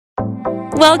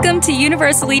Welcome to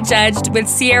Universally Judged with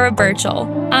Sierra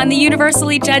Burchell. On the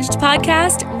Universally Judged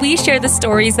podcast, we share the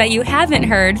stories that you haven't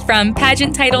heard from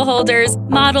pageant title holders,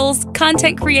 models,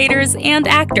 content creators, and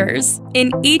actors.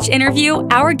 In each interview,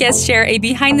 our guests share a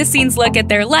behind-the-scenes look at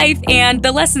their life and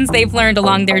the lessons they've learned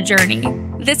along their journey.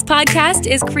 This podcast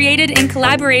is created in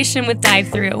collaboration with Dive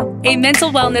Through, a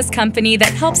mental wellness company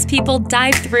that helps people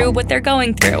dive through what they're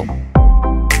going through.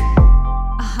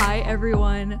 Hi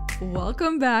everyone,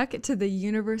 welcome back to the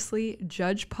Universally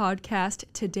Judged podcast.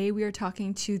 Today we are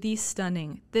talking to the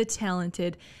stunning, the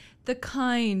talented, the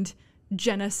kind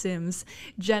Jena Sims.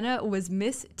 Jena was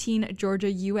Miss Teen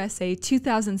Georgia USA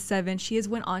 2007. She has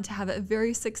went on to have a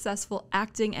very successful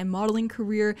acting and modeling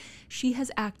career. She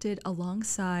has acted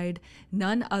alongside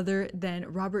none other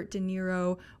than Robert De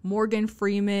Niro, Morgan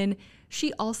Freeman.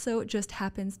 She also just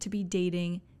happens to be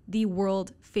dating the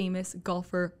world famous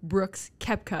golfer Brooks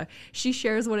Koepka. She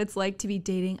shares what it's like to be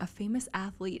dating a famous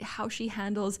athlete, how she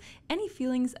handles any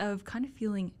feelings of kind of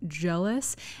feeling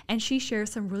jealous, and she shares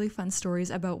some really fun stories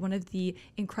about one of the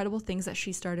incredible things that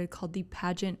she started called the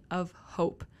Pageant of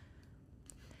Hope.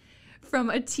 From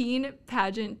a teen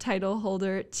pageant title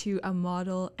holder to a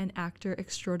model and actor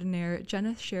extraordinaire,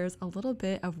 Jena shares a little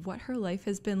bit of what her life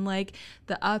has been like,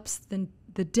 the ups,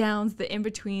 the downs, the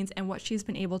in-betweens, and what she's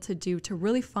been able to do to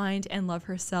really find and love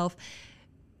herself.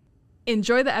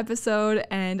 Enjoy the episode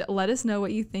and let us know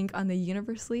what you think on the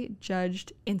Universally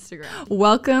Judged Instagram.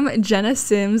 Welcome Jena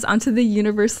Sims onto the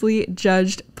Universally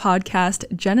Judged podcast.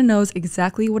 Jena knows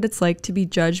exactly what it's like to be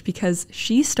judged because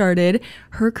she started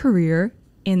her career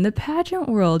in the pageant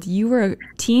world. You were a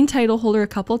teen title holder a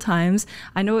couple times.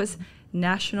 I know it's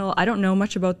national. I don't know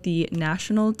much about the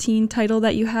national teen title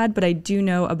that you had, but I do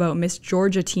know about Miss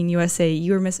Georgia Teen USA.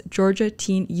 You were Miss Georgia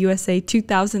Teen USA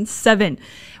 2007.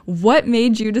 What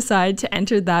made you decide to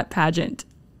enter that pageant?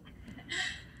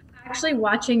 Actually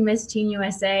watching Miss Teen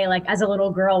USA like as a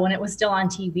little girl when it was still on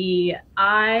TV,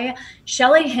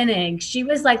 Shelley Hennig, she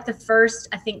was like the first,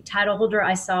 I think, title holder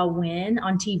I saw win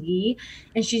on TV,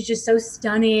 and she's just so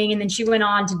stunning. And then she went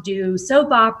on to do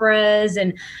soap operas,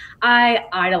 and I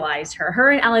idolized her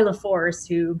and Allie LaForce,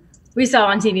 who we saw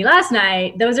on TV last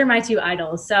night. Those are my two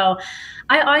idols. So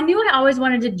I knew I always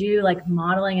wanted to do like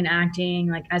modeling and acting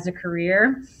like as a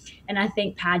career, and I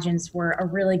think pageants were a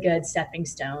really good stepping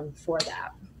stone for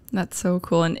that. That's so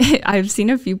cool. And I've seen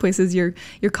a few places you're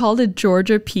called a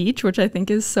Georgia peach, which I think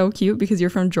is so cute because you're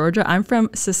from Georgia. I'm from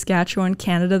Saskatchewan,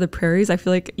 Canada, the prairies. I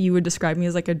feel like you would describe me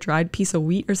as like a dried piece of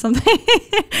wheat or something.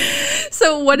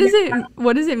 So what does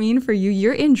it mean for you?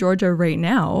 You're in Georgia right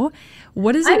now.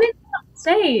 What is it? I'm in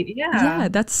state. Yeah,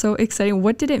 that's so exciting.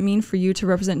 What did it mean for you to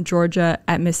represent Georgia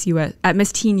at Miss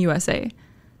Teen USA?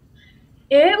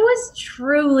 It was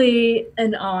truly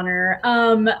an honor.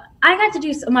 I got to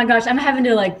do, oh my gosh, I'm having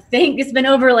to like think. It's been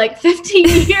over like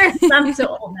 15 years. I'm so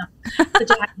old now. Such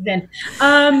a accident.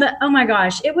 Oh my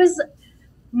gosh. It was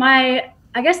I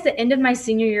guess the end of my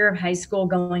senior year of high school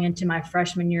going into my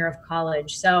freshman year of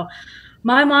college. So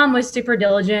my mom was super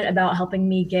diligent about helping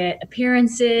me get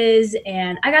appearances,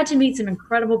 and I got to meet some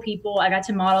incredible people. I got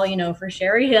to model, for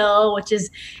Sherry Hill, which is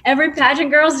every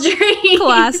pageant girl's dream.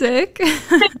 Classic.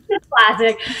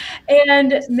 Classic.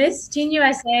 And Miss Teen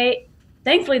USA,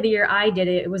 thankfully the year I did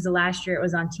it, it was the last year it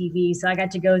was on TV. So I got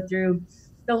to go through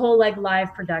the whole like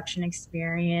live production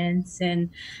experience and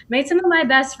made some of my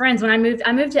best friends. When I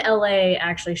moved to LA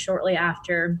actually shortly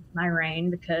after my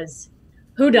reign, because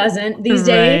who doesn't these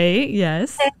days? Right,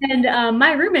 yes. And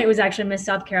my roommate was actually Miss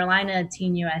South Carolina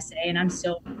Teen USA, and I'm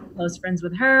still close friends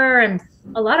with her and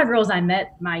a lot of girls I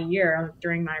met my year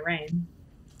during my reign.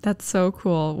 That's so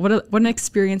cool. What an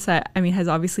experience that, has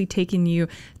obviously taken you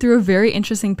through a very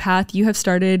interesting path. You have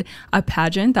started a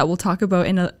pageant that we'll talk about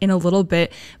in a little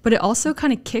bit, but it also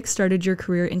kind of kickstarted your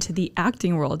career into the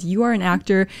acting world. You are an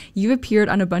actor. You've appeared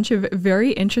on a bunch of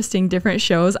very interesting different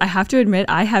shows. I have to admit,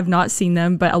 I have not seen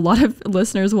them, but a lot of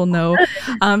listeners will know.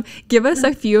 Give us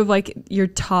a few of like your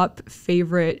top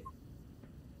favorite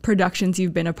productions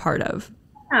you've been a part of.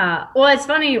 Yeah. Well, it's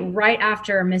funny, right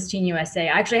after Miss Teen USA,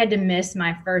 I actually had to miss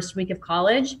my first week of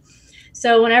college.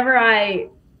 So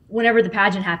whenever the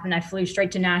pageant happened, I flew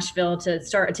straight to Nashville to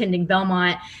start attending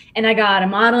Belmont, and I got a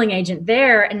modeling agent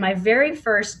there. And my very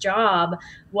first job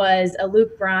was a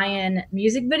Luke Bryan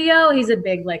music video. He's a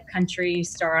big like country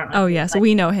star. Oh yes,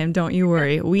 we know him. Don't you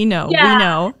worry. We know. Yeah. We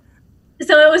know.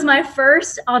 So it was my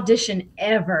first audition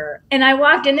ever. And I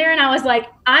walked in there and I was like,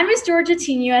 I'm Miss Georgia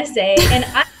Teen USA, and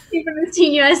I'm from Miss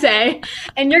Teen USA,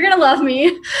 and you're going to love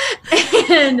me.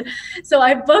 And so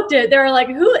I booked it. They were like,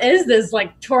 who is this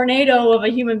like tornado of a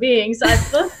human being? So I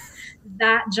booked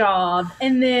that job.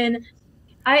 And then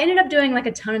I ended up doing like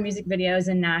a ton of music videos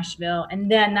in Nashville.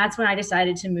 And then that's when I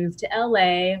decided to move to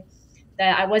LA,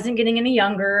 that I wasn't getting any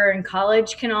younger, and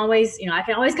college can always, I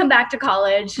can always come back to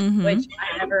college, which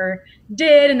I never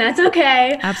did. And that's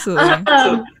okay.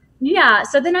 Absolutely. Yeah.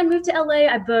 So then I moved to LA.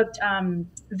 I booked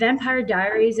Vampire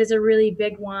Diaries is a really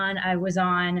big one. I was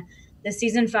on the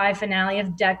season 5 finale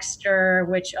of Dexter,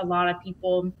 which a lot of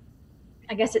people,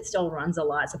 I guess it still runs a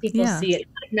lot. So people see it,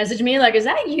 message me like, is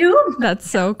that you? That's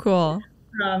so cool.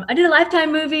 I did a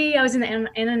Lifetime movie. I was in the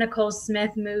Anna Nicole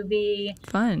Smith movie.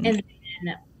 Fun. And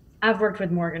then I've worked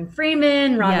with Morgan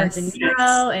Freeman, Robert De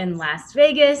Niro in Las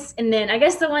Vegas. And then I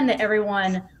guess the one that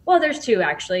everyone, well, there's 2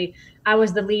 actually. I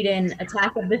was the lead in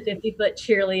Attack of the 50-Foot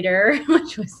Cheerleader,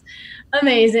 which was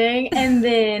amazing. And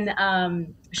then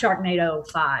Sharknado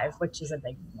 5, which is a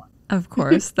big one. Of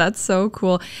course. That's so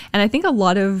cool. And I think a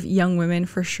lot of young women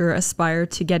for sure aspire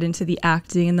to get into the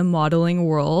acting and the modeling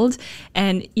world.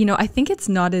 And, I think it's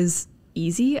not as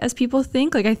easy as people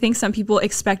think. Like, I think some people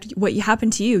expect what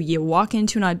happened to you. You walk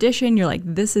into an audition, you're like,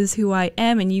 this is who I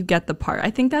am, and you get the part. I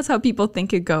think that's how people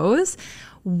think it goes.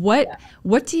 What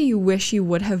do you wish you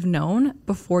would have known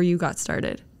before you got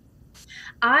started?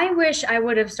 I wish I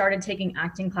would have started taking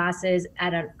acting classes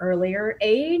at an earlier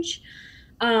age.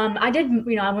 I did,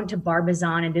 I went to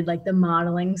Barbizon and did like the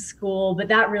modeling school, but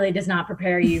that really does not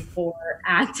prepare you for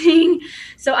acting.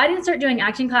 So I didn't start doing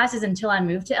acting classes until I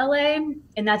moved to LA.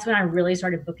 And that's when I really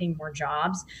started booking more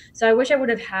jobs. So I wish I would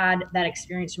have had that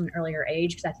experience from an earlier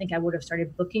age, because I think I would have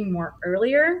started booking more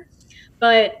earlier.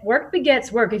 But work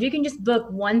begets work. If you can just book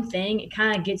one thing, it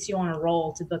kind of gets you on a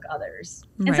roll to book others.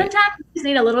 Right. And sometimes you just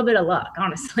need a little bit of luck,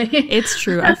 honestly. It's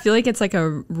true. I feel like it's like a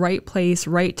right place,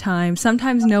 right time.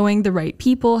 Sometimes knowing the right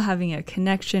people, having a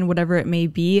connection, whatever it may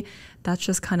be, that's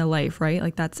just kind of life, right?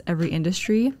 Like that's every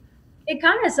industry. It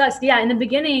kind of sucks. Yeah, in the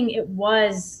beginning, it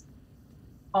was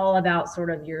all about sort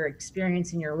of your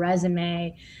experience and your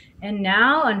resume. And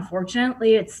now,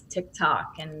 unfortunately, it's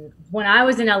TikTok. And when I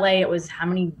was in LA, it was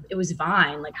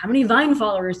Vine. Like, how many Vine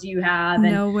followers do you have?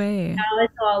 And no way. now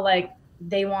it's all like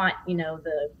they want,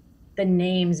 the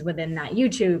names within that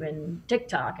YouTube and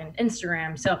TikTok and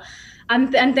Instagram. So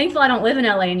I'm thankful I don't live in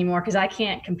LA anymore, because I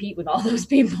can't compete with all those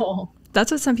people.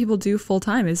 That's what some people do full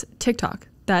time, is TikTok.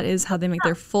 That is how they make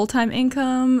their full-time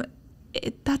income.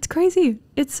 That's crazy.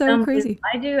 It's so crazy.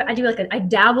 I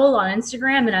dabble on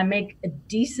Instagram, and I make a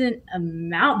decent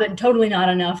amount, but totally not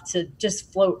enough to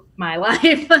just float my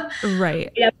life. Right.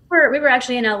 Yeah. We were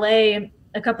actually in LA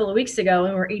a couple of weeks ago,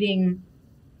 and we were eating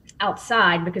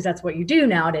outside, because that's what you do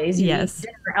nowadays. You eat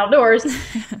dinner outdoors.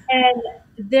 And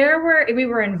we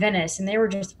were in Venice, and they were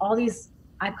just all these,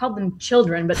 I called them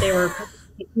children, but they were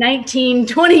 19,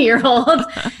 20-year-olds.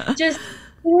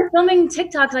 We were filming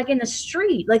TikToks like in the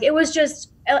street. Like, it was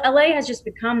just, LA has just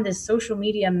become this social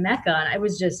media mecca. And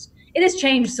it has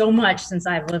changed so much since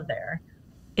I've lived there.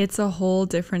 It's a whole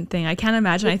different thing. I can't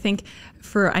imagine. I think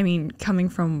coming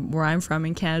from where I'm from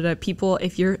in Canada, people,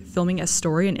 if you're filming a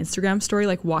story, an Instagram story,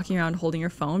 like walking around holding your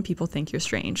phone, people think you're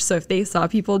strange. So if they saw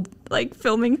people like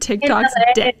filming TikToks,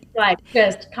 it's like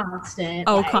just constant.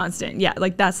 Oh, constant. Yeah.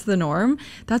 Like that's the norm.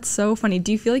 That's so funny.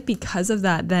 Do you feel like because of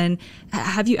that, then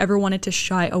have you ever wanted to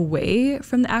shy away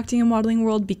from the acting and modeling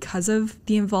world because of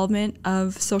the involvement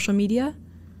of social media?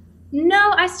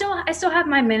 No, I still have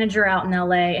my manager out in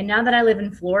LA, and now that I live in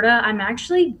Florida, I'm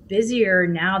actually busier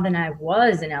now than I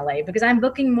was in LA, because I'm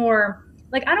booking more.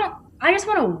 Like, I just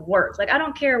want to work. Like, I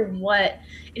don't care what,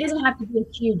 it doesn't have to be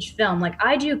a huge film. Like,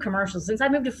 I do commercials. Since I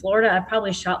moved to Florida, I've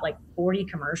probably shot like 40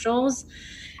 commercials.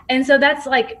 And so that's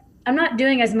like, I'm not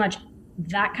doing as much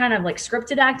that kind of like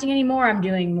scripted acting anymore. I'm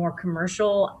doing more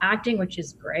commercial acting, which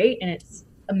is great. And it's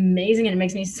amazing, and it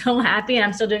makes me so happy, and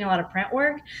I'm still doing a lot of print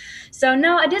work. So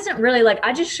no, it doesn't really, like,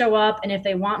 I just show up, and if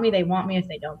they want me, they want me. If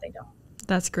they don't, they don't.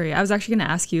 That's great. I was actually going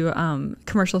to ask you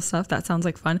commercial stuff. That sounds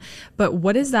like fun. But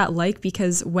what is that like?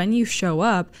 Because when you show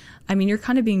up, I mean, you're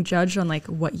kind of being judged on like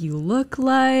what you look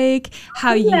like,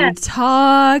 how you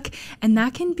talk, and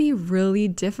that can be really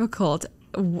difficult.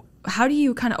 How do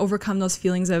you kind of overcome those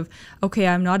feelings of, okay,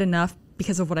 I'm not enough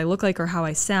because of what I look like or how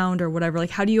I sound or whatever? Like,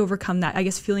 how do you overcome that, I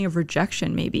guess, feeling of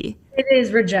rejection maybe? It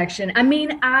is rejection. I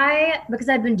mean, because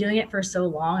I've been doing it for so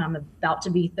long, I'm about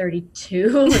to be 32.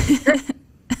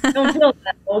 Don't feel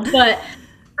that old, but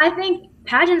I think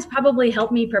pageants probably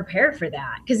helped me prepare for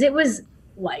that, because it was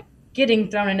like getting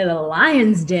thrown into the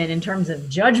lion's den in terms of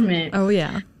judgment. Oh,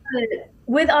 yeah. But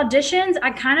with auditions,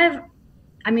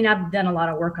 I've done a lot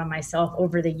of work on myself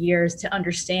over the years to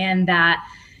understand that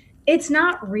it's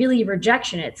not really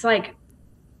rejection. It's like,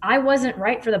 I wasn't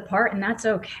right for the part, and that's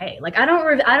okay. Like, I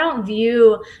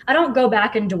don't go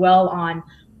back and dwell on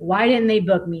why didn't they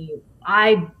book me?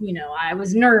 I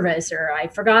was nervous or I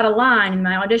forgot a line in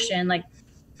my audition, like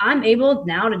I'm able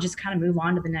now to just kind of move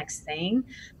on to the next thing.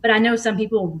 But I know some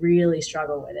people really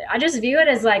struggle with it. I just view it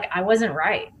as like, I wasn't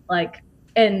right. Like,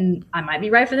 and I might be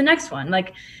right for the next one.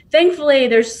 Like, thankfully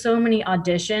there's so many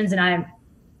auditions, and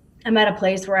I'm at a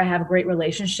place where I have great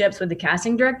relationships with the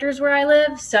casting directors where I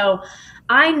live. So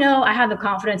I know I have the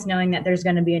confidence knowing that there's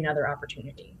going to be another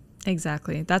opportunity.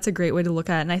 Exactly. That's a great way to look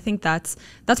at it. And I think that's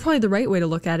probably the right way to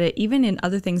look at it, even in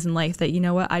other things in life, that, you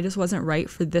know what, I just wasn't right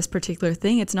for this particular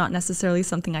thing. It's not necessarily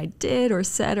something I did or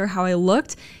said or how I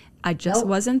looked. I just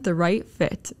wasn't the right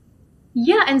fit.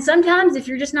 Yeah. And sometimes if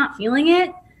you're just not feeling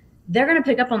it, they're going to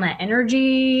pick up on that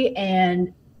energy,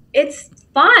 and it's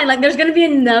fine. Like, there's going to be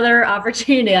another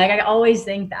opportunity. Like, I always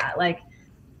think that, like,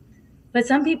 but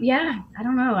some people, yeah, I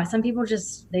don't know. Some people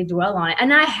just, they dwell on it.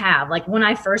 And I have, like, when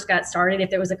I first got started, if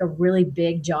there was like a really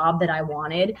big job that I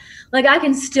wanted, like, I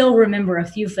can still remember a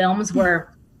few films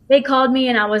where they called me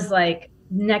and I was like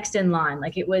next in line.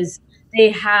 Like, it was, they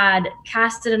had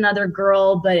casted another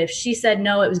girl, but if she said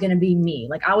no, it was going to be me.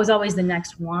 Like, I was always the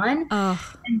next one.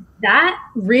 And that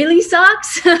really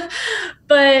sucks.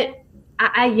 But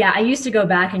I used to go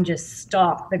back and just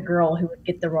stalk the girl who would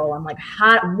get the role. I'm like,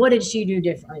 what did she do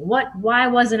differently? Why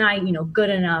wasn't I, good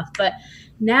enough? But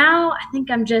now I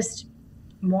think I'm just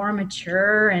more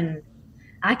mature, and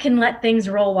I can let things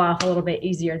roll off a little bit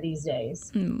easier these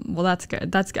days. Well, that's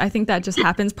good. I think that just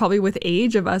happens probably with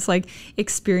age, of us like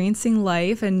experiencing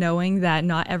life and knowing that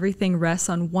not everything rests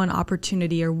on one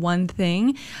opportunity or one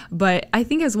thing. But I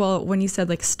think as well, when you said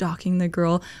like stalking the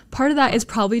girl, part of that is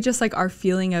probably just like our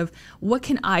feeling of, what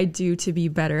can I do to be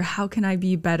better? How can I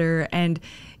be better? And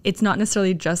it's not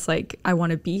necessarily just like, I want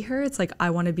to be her. It's like,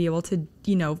 I want to be able to,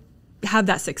 have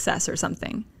that success or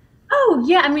something. Oh,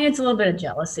 yeah. I mean, it's a little bit of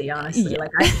jealousy, honestly. Yeah.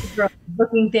 Like, I grow up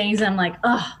looking things and I'm like,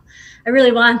 oh, I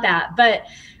really want that. But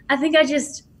I think I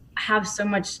just have so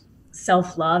much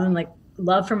self-love and like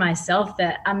love for myself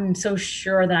that I'm so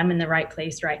sure that I'm in the right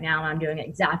place right now. And I'm doing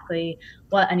exactly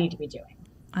what I need to be doing.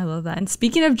 I love that. And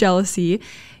speaking of jealousy,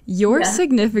 your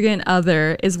significant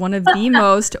other is one of the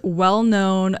most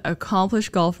well-known,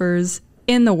 accomplished golfers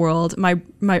in the world. I'm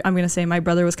going to say my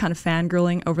brother was kind of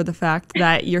fangirling over the fact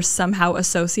that you're somehow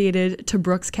associated to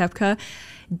Brooks Koepka.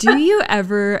 Do you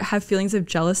ever have feelings of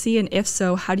jealousy? And if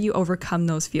so, how do you overcome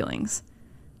those feelings?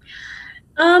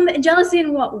 Jealousy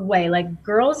in what way? Like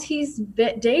girls he's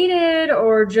dated,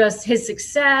 or just his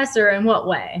success, or in what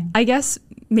way? I guess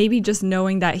maybe just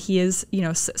knowing that he is,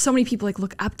 so many people like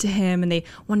look up to him and they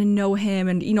want to know him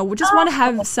and, just want to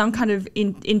have some kind of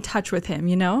in touch with him,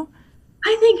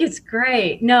 I think it's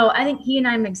great. No, I think he and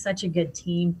I make such a good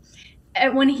team.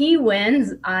 And when he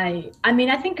wins, I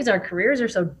think because our careers are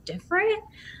so different,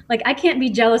 like I can't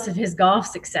be jealous of his golf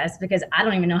success because I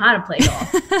don't even know how to play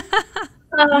golf.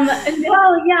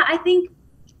 No, yeah, I think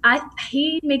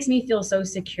he makes me feel so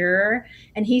secure,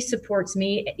 and he supports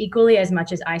me equally as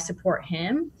much as I support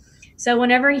him. So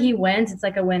whenever he wins, it's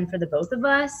like a win for the both of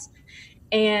us.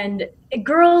 And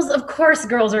girls, of course,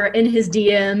 girls are in his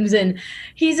DMs, and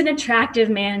he's an attractive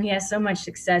man. He has so much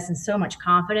success and so much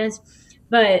confidence,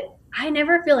 but I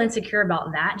never feel insecure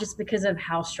about that just because of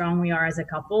how strong we are as a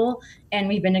couple. And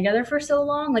we've been together for so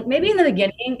long. Like maybe in the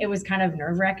beginning, it was kind of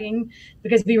nerve-wracking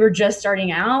because we were just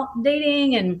starting out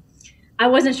dating and I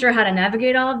wasn't sure how to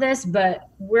navigate all of this, but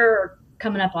we're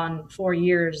coming up on 4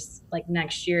 years like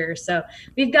next year, so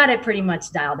we've got it pretty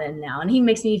much dialed in now. And he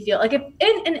makes me feel like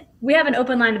and we have an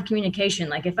open line of communication.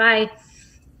 Like if I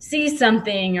see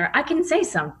something, or I can say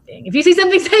something, if you see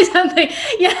something, say something.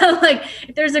 Yeah, like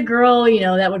if there's a girl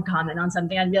that would comment on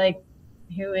something, I'd be like,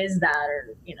 who is that?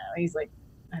 Or he's like,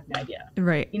 I have no idea,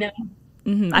 right?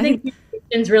 Mm-hmm. I think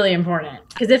communication's really important,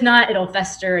 because if not, it'll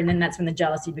fester, and then that's when the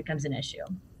jealousy becomes an issue.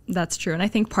 That's true. And I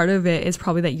think part of it is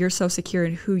probably that you're so secure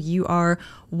in who you are,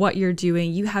 what you're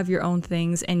doing. You have your own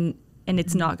things, and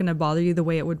it's not going to bother you the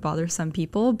way it would bother some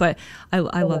people. But I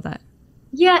love that.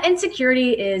 Yeah,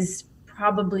 insecurity is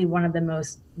probably one of the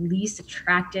most least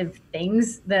attractive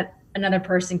things that another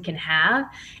person can have.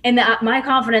 And my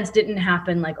confidence didn't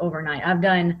happen like overnight. I've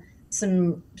done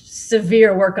some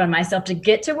severe work on myself to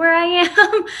get to where I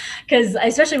am. Because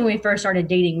especially when we first started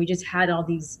dating, we just had all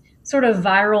these sort of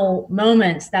viral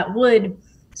moments that would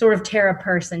sort of tear a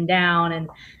person down. And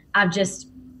I've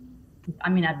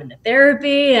been to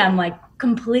therapy. I'm like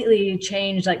completely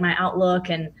changed like my outlook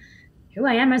and who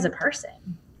I am as a person.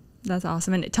 That's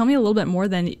awesome. And tell me a little bit more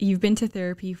then. You've been to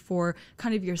therapy for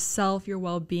kind of yourself, your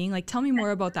well-being. Like, tell me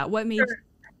more about that. What made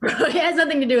It has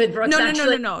nothing to do with Brooks.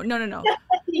 No.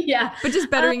 Yeah. But just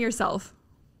bettering yourself.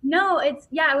 No, it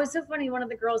was so funny. One of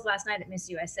the girls last night at Miss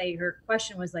USA, her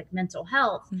question was like mental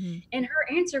health. And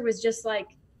her answer was just like,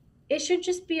 it should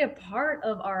just be a part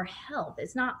of our health.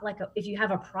 It's not like if you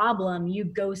have a problem, you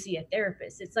go see a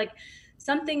therapist. It's like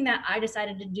something that I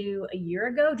decided to do a year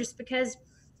ago just because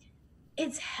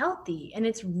it's healthy and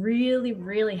it's really,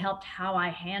 really helped how I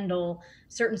handle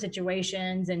certain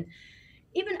situations. And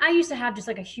even I used to have just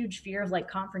like a huge fear of like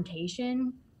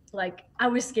confrontation. Like I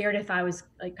was scared if I was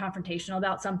like confrontational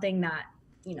about something that,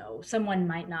 someone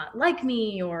might not like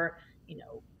me, or,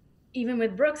 even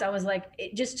with Brooks, I was like,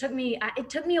 it took me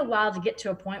a while to get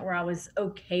to a point where I was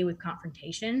okay with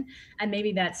confrontation. And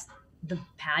maybe that's the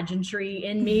pageantry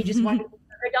in me, just wanting to be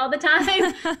perfect all the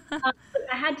time.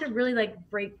 I had to really like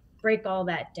break all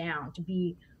that down to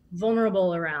be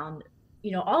vulnerable around,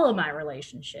 all of my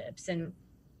relationships. And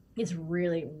it's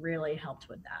really, really helped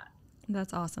with that.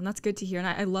 That's awesome. That's good to hear. And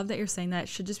I love that you're saying that it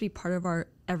should just be part of our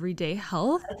everyday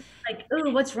health. Like, oh,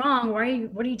 what's wrong? What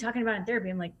are you talking about in therapy?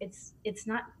 I'm like, it's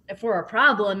not for a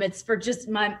problem. It's for just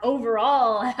my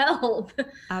overall health.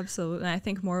 Absolutely. And I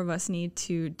think more of us need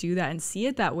to do that and see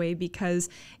it that way, because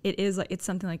it is like, it's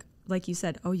something like you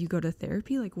said, oh, you go to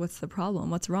therapy? Like, what's the problem?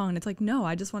 What's wrong? And it's like, no,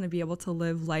 I just want to be able to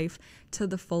live life to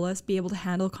the fullest, be able to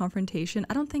handle confrontation.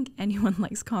 I don't think anyone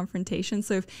likes confrontation.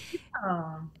 So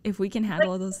if we can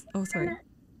handle those, sorry.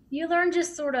 You learn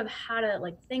just sort of how to,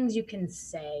 like, things you can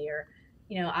say, or,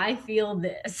 I feel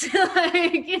this,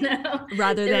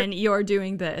 rather than you're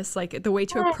doing this, like the way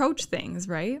to approach things,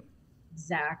 right?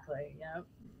 Exactly. Yep.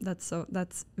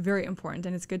 That's very important,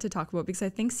 and it's good to talk about, because I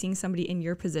think seeing somebody in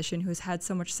your position who's had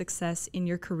so much success in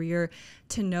your career,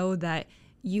 to know that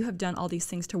you have done all these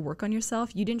things to work on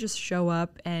yourself. You didn't just show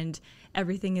up and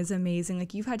everything is amazing.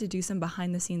 Like, you've had to do some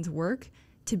behind the scenes work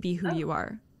to be who you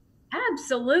are.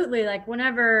 Absolutely. Like,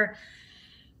 whenever,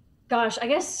 gosh, I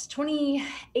guess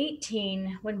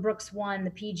 2018, when Brooks won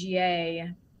the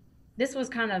PGA, this was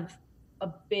kind of a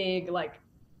big, like,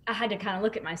 I had to kind of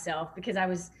look at myself, because I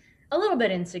was a little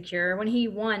bit insecure when he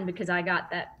won, because I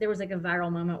got that there was like a viral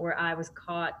moment where I was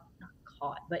not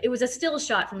caught, but it was a still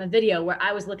shot from a video where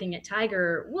I was looking at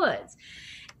Tiger Woods,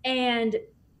 and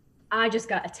I just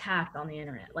got attacked on the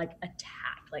internet, like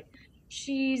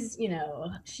she's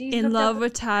in love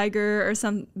with Tiger or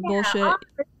some bullshit.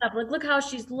 Like, look how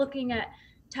she's looking at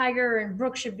Tiger, and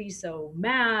Brooke should be so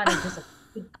mad. And just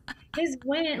his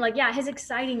win, his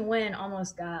exciting win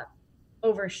almost got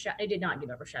overshadowed. It did not get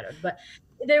overshadowed, but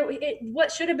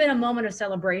what should have been a moment of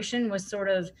celebration was sort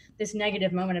of this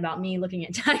negative moment about me looking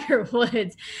at Tiger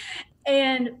Woods.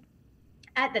 And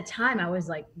at the time, I was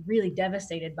like really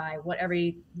devastated by what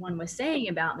everyone was saying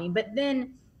about me. But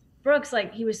then Brooks,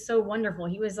 like, he was so wonderful.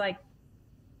 He was like,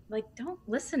 don't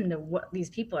listen to what these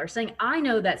people are saying. I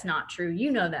know that's not true.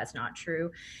 That's not true.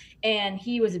 And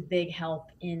he was a big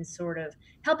help in sort of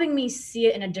helping me see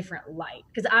it in a different light,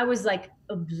 because I was like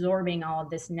absorbing all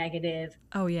of this negative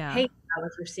hate I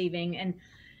was receiving. And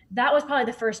that was probably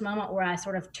the first moment where I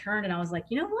sort of turned and I was like,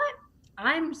 you know what?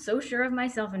 I'm so sure of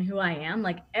myself and who I am.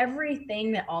 Like,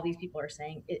 everything that all these people are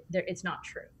saying, it's not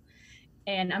true.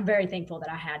 And I'm very thankful that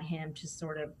I had him to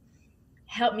sort of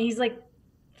help me. He's like,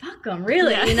 fuck them,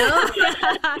 really,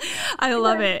 I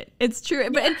love it. It's true.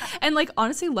 But and like,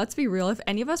 honestly, let's be real. If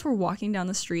any of us were walking down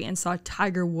the street and saw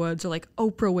Tiger Woods or like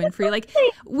Oprah Winfrey, like,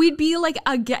 we'd be like,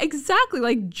 exactly,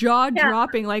 like jaw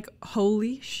dropping, like,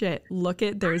 holy shit,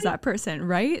 there's that person,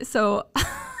 right? So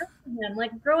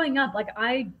like, growing up, like,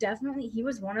 he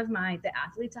was one of the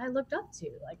athletes I looked up to,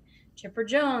 like Chipper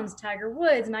Jones, Tiger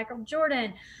Woods, Michael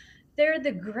Jordan. They're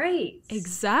the greats.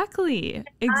 Exactly.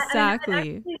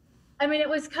 I mean, it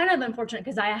was kind of unfortunate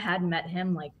because I had met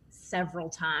him like several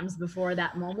times before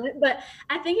that moment, but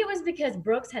I think it was because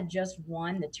Brooks had just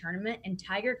won the tournament and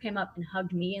Tiger came up and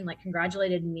hugged me and like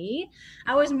congratulated me.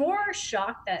 I was more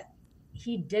shocked that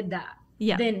he did that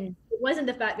than it wasn't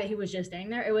the fact that he was just staying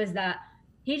there. It was that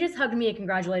he just hugged me and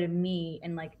congratulated me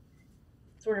and like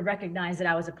sort of recognized that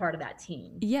I was a part of that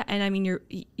team. Yeah, and I mean,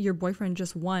 your boyfriend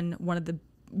just won one of the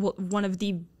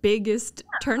biggest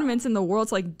tournaments in the world.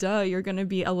 So like, duh, you're going to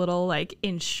be a little like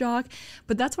in shock.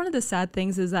 But that's one of the sad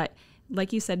things, is that,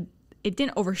 like you said, it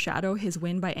didn't overshadow his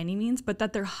win by any means, but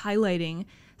that they're highlighting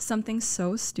something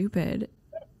so stupid.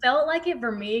 It felt like it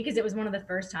for me, because it was one of the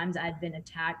first times I'd been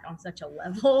attacked on such a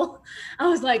level. I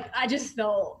was like, I just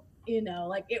felt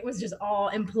like it was just all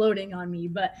imploding on me.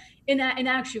 But in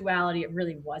actuality, it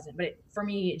really wasn't. But for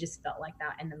me, it just felt like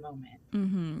that in the moment.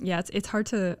 Mm-hmm. Yeah, it's hard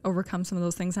to overcome some of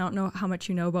those things. I don't know how much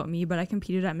you know about me, but I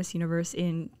competed at Miss Universe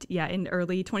in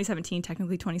early 2017,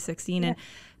 technically 2016, and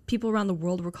people around the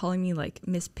world were calling me like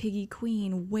Miss Piggy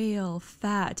Queen, whale,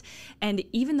 fat. And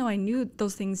even though I knew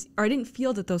those things, or I didn't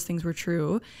feel that those things were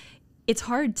true, it's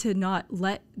hard to not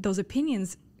let those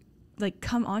opinions like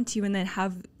come onto you and then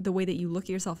have the way that you look at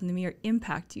yourself in the mirror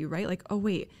impact you, right? Like, oh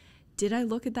wait, did I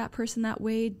look at that person that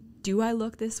way? Do I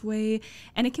look this way?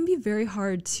 And it can be very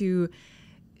hard to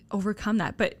overcome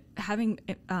that. But having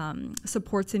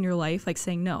supports in your life, like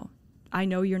saying, no, I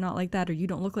know you're not like that, or you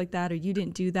don't look like that, or you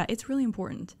didn't do that, it's really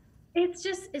important.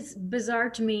 It's bizarre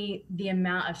to me, the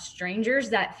amount of strangers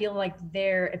that feel like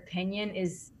they're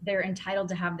entitled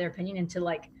to have their opinion and to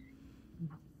like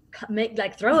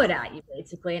throw it at you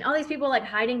basically. And all these people like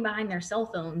hiding behind their cell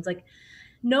phones, like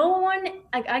no one,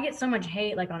 like I get so much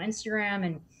hate like on Instagram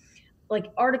and like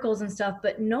articles and stuff,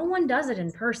 but no one does it in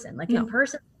person. Like in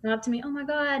person, come up to me, oh my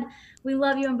God, we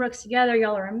love you and Brooks together.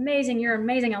 Y'all are amazing. You're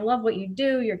amazing. I love what you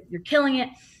do. You're killing it.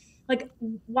 Like,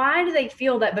 why do they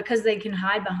feel that because they can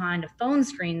hide behind a phone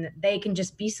screen that they can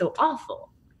just be so awful?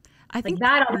 I think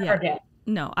that I'll never get.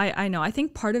 No, I know. I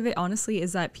think part of it, honestly,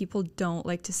 is that people don't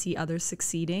like to see others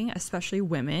succeeding, especially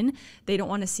women. They don't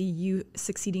want to see you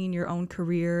succeeding in your own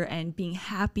career and being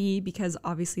happy, because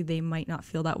obviously they might not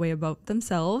feel that way about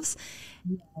themselves.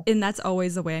 Yeah. And that's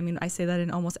always the way. I mean, I say that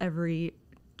in almost every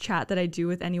chat that I do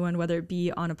with anyone, whether it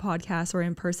be on a podcast or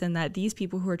in person, that these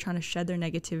people who are trying to shed their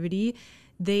negativity,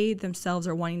 they themselves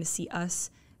are wanting to see us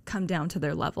come down to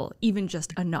their level, even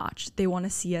just a notch. They want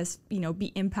to see us,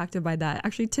 be impacted by that.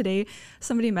 Actually, today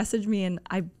somebody messaged me and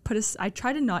I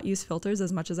try to not use filters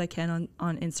as much as I can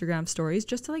on Instagram stories,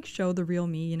 just to like show the real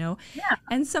me, Yeah.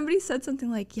 And somebody said something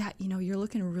like, yeah, you're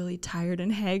looking really tired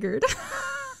and haggard.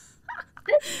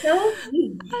 That's so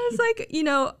sweet. I was like,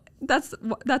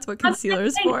 that's what concealer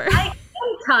is for.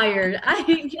 I'm tired. I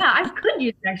could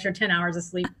use an extra 10 hours of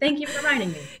sleep. Thank you for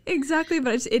reminding me. Exactly,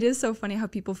 but it is so funny how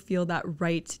people feel that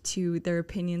right to their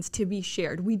opinions to be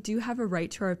shared. We do have a right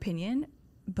to our opinion,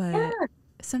 but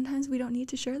sometimes we don't need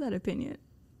to share that opinion.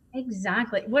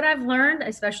 Exactly. What I've learned,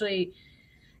 especially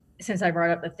since I brought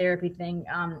up the therapy thing,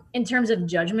 in terms of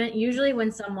judgment, usually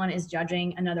when someone is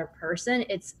judging another person,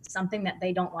 it's something that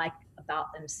they don't like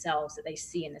about themselves that they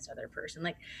see in this other person.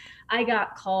 Like I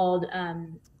got called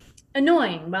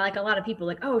annoying by like a lot of people,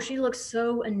 like, oh, she looks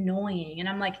so annoying. And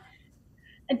I'm like,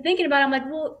 and thinking about it, I'm like,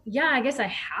 well, yeah, I guess I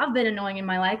have been annoying in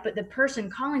my life, but the person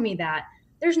calling me that,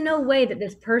 there's no way that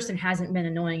this person hasn't been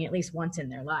annoying at least once in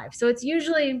their life. So it's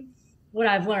usually what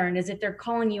I've learned is if they're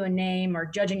calling you a name or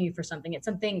judging you for something, it's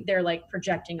something they're like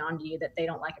projecting onto you that they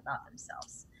don't like about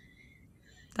themselves.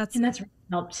 That's really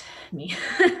helped me.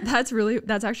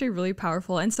 That's actually really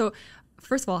powerful. And so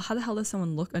first of all, how the hell does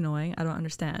someone look annoying? I don't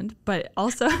understand. But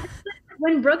also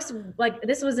when Brooks, like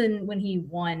this was when he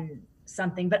won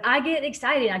something, but I get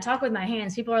excited. I talk with my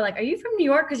hands. People are like, are you from New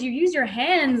York? Because you use your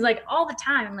hands like all the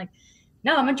time. I'm like,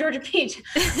 no, I'm a Georgia peach.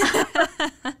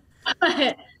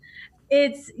 But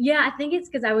I think it's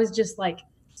because I was just like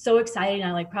so excited. And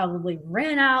I like probably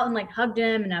ran out and like hugged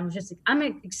him. And I was just like, I'm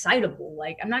excitable.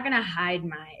 Like I'm not going to hide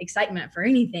my excitement for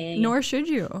anything. Nor should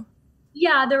you.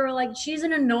 Yeah, they were like, she's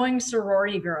an annoying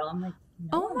sorority girl. I'm like,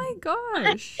 no. Oh my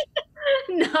gosh.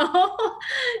 No,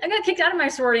 I got kicked out of my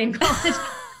sorority in college.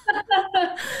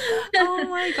 Oh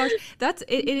my gosh.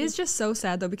 It is just so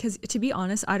sad though, because to be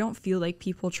honest, I don't feel like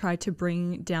people try to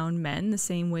bring down men the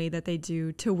same way that they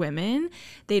do to women.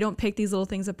 They don't pick these little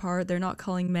things apart. They're not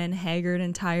calling men haggard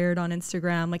and tired on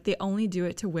Instagram. Like they only do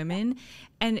it to women.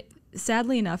 And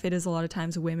sadly enough, it is a lot of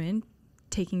times women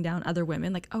taking down other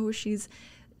women, like, oh, she's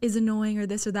is annoying or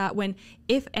this or that, when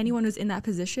if anyone was in that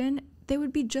position, they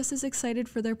would be just as excited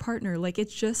for their partner. Like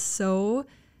it's just so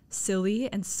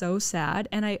silly and so sad.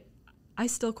 And I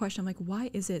still question, I'm like,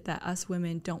 why is it that us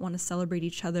women don't want to celebrate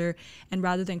each other? And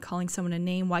rather than calling someone a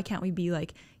name, why can't we be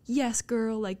like, yes,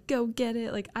 girl, like go get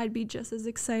it. Like I'd be just as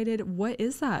excited. What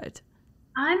is that?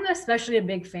 I'm especially a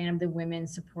big fan of the women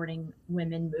supporting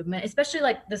women movement, especially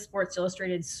like the Sports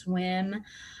Illustrated swim,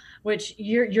 which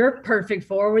you're perfect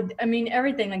for. With I mean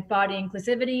everything like body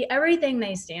inclusivity, everything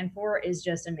they stand for is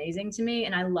just amazing to me.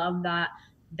 And I love that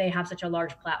they have such a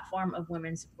large platform of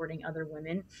women supporting other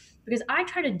women, because I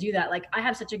try to do that. Like I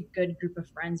have such a good group of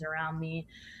friends around me.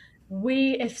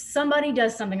 If somebody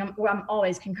does something, I'm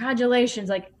always congratulations.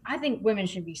 Like I think women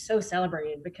should be so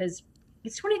celebrated because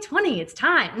it's 2020. It's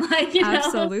time. Like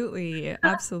Absolutely.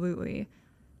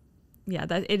 Yeah,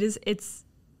 that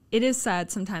it is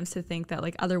sad sometimes to think that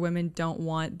like other women don't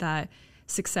want that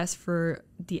success for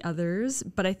the others.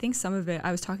 But I think some of it,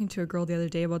 I was talking to a girl the other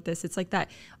day about this. It's like that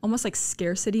almost like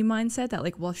scarcity mindset that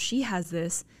like, well, if she has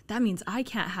this, that means I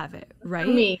can't have it, right?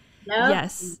 Me. Yep.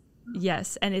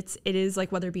 Yes. And it is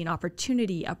like, whether it be an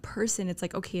opportunity, a person, it's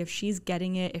like, okay, if she's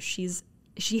getting it, if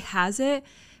she has it,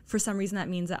 for some reason that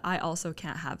means that I also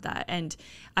can't have that. And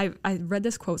I read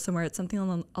this quote somewhere. It's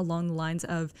something along the lines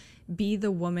of, be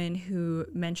the woman who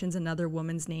mentions another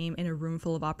woman's name in a room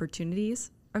full of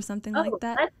opportunities, or something like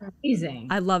that. That's amazing.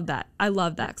 I love that.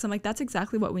 Because I'm like, that's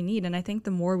exactly what we need. And I think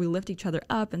the more we lift each other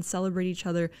up and celebrate each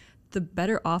other, the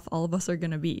better off all of us are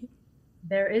going to be.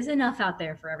 There is enough out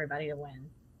there for everybody to win.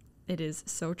 It is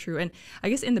so true. And I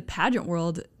guess in the pageant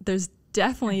world, there's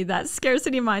definitely that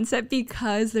scarcity mindset,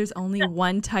 because there's only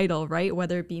one title, right?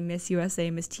 Whether it be Miss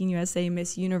USA, Miss Teen USA,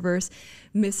 Miss Universe,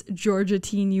 Miss Georgia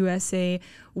Teen USA.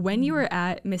 When you were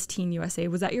at Miss Teen USA,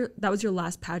 that was your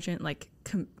last pageant like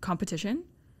competition?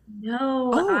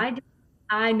 No, Oh.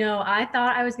 I know. I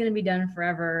thought I was going to be done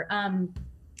forever.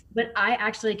 But I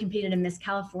actually competed in Miss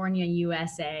California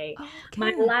USA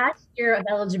my last year of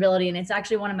eligibility, and it's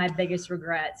actually one of my biggest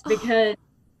regrets, because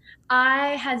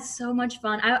I had so much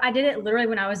fun. I did it literally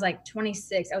when I was like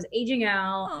 26. I was aging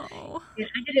out. And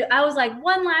I did it. I was like,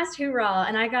 one last hoorah,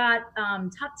 and I got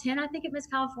top 10, I think, at Miss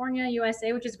California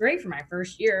USA, which is great for my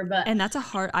first year. And that's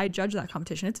I judge that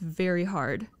competition. It's very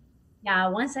hard. Yeah,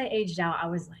 once I aged out, I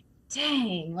was like,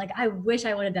 dang, like I wish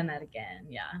I would have done that again.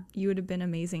 Yeah. You would have been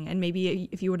amazing. And maybe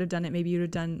if you would have done it, maybe you would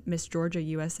have done Miss Georgia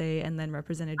USA and then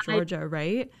represented Georgia,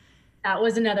 right? That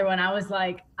was another one. I was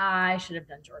like, I should have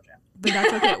done Georgia. But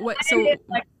that's okay.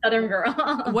 Like Southern girl.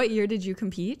 What year did you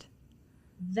compete?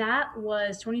 That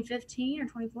was 2015 or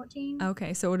 2014.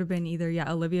 Okay, so it would have been either,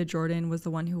 Olivia Jordan was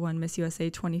the one who won Miss USA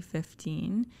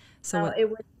 2015. So it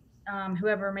was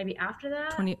whoever maybe after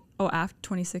that. After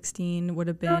 2016 would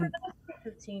have been. No, that was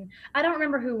 2015. I don't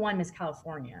remember who won Miss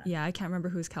California. Yeah, I can't remember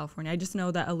who's California. I just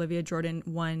know that Olivia Jordan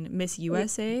won Miss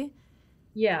USA.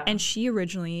 Yeah. And she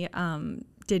originally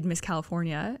did Miss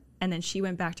California, and then she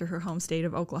went back to her home state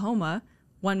of Oklahoma,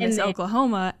 won Miss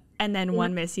Oklahoma, and then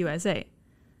won Miss USA.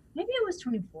 Maybe it was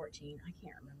 2014. I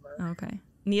can't remember. Okay.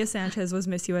 Nia Sanchez was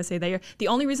Miss USA that year. The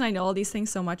only reason I know all these things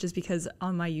so much is because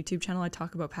on my YouTube channel I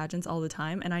talk about pageants all the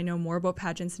time, and I know more about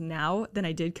pageants now than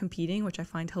I did competing, which I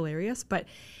find hilarious. But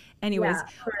anyways,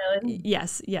 really?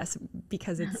 yes,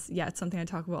 because it's something I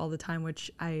talk about all the time, which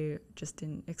I just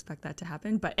didn't expect that to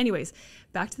happen. But anyways,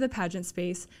 back to the pageant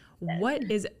space. What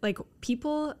is, like,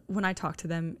 people, when I talk to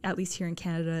them, at least here in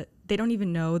Canada, they don't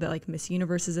even know that like Miss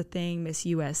Universe is a thing, Miss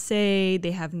USA,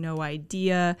 they have no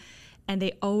idea. And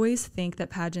they always think that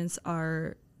pageants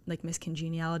are like Miss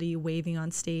Congeniality, waving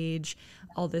on stage,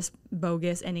 all this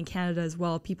bogus. And in Canada as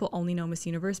well, people only know Miss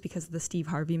Universe because of the Steve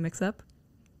Harvey mix-up.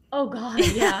 Oh, God,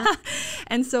 yeah.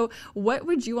 And so what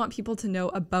would you want people to know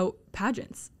about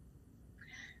pageants?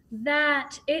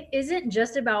 That it isn't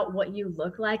just about what you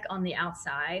look like on the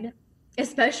outside,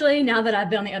 especially now that I've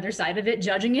been on the other side of it,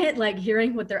 judging it, like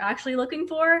hearing what they're actually looking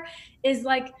for is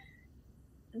like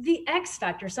the X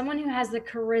factor, someone who has the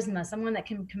charisma, someone that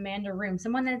can command a room,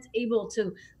 someone that's able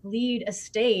to lead a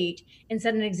state and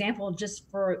set an example just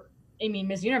for,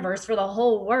 Miss Universe, for the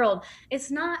whole world.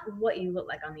 It's not what you look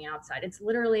like on the outside. It's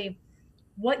literally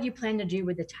what you plan to do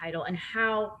with the title and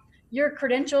how your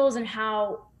credentials and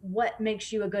what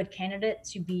makes you a good candidate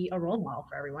to be a role model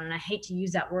for everyone. And I hate to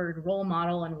use that word role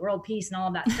model and world peace and all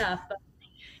of that stuff, but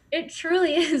it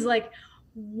truly is like,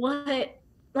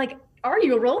 are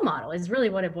you a role model is really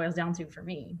what it boils down to for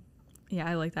me. Yeah,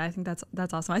 I like that. I think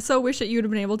that's awesome. I so wish that you would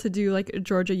have been able to do like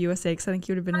Georgia USA, because I think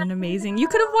you would have been an amazing. You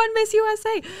could have won Miss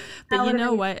USA. But you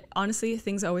know what? Honestly,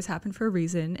 things always happen for a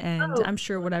reason, and I'm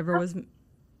sure whatever was.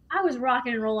 I was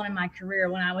rocking and rolling in my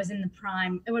career when I was in the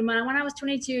prime. When I was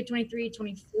 22, 23,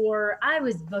 24, I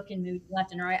was booking movies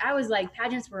left and right. I was like,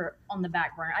 pageants were on the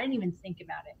back burner. I didn't even think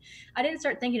about it. I didn't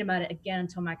start thinking about it again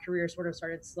until my career sort of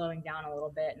started slowing down a little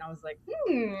bit. And I was like,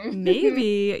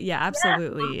 maybe. Yeah,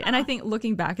 absolutely. Yeah. And I think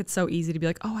looking back, it's so easy to be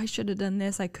like, oh, I should have done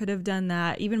this. I could have done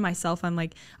that. Even myself, I'm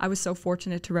like, I was so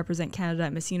fortunate to represent Canada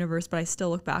at Miss Universe, but I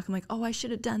still look back. I'm like, oh, I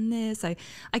should have done this. I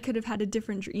could have had a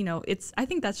different, I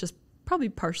think that's just probably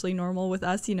partially normal with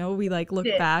us, we like look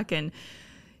back and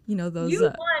those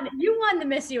you won the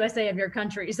Miss USA of your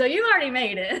country, so you already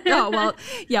made it.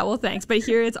 well thanks, but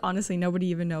here it's honestly nobody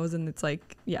even knows, and it's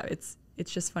like it's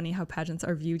just funny how pageants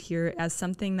are viewed here as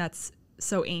something that's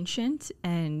so ancient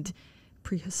and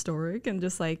prehistoric and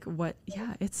just like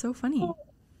it's so funny.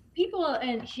 People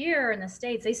here in the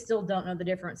States, they still don't know the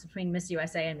difference between Miss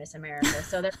USA and Miss America,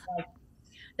 so they're like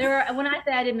when I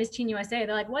say I did Miss Teen USA,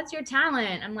 they're like, what's your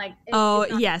talent? I'm like,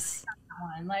 yes.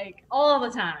 one, like all the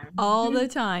time. All the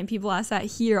time. People ask that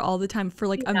here all the time for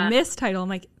like a Miss title. I'm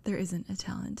like, there isn't a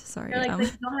talent. Sorry. They're like, they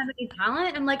don't have any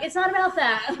talent. I'm like, it's not about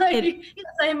that. Like, yes,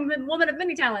 I'm a woman of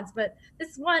many talents, but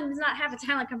this one does not have a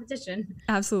talent competition.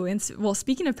 Absolutely. And well,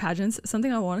 speaking of pageants,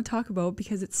 something I want to talk about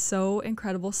because it's so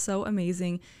incredible, so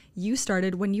amazing. You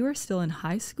started when you were still in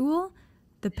high school,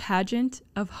 the Pageant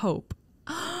of Hope.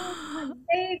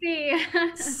 Baby.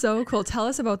 So cool. Tell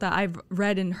us about that. I've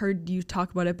read and heard you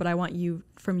talk about it, but I want you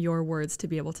from your words to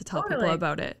be able to tell people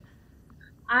about it.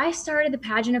 I started the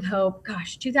Pageant of Hope,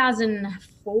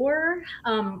 2004.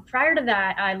 Prior to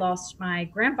that, I lost my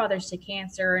grandfathers to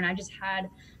cancer, and I just had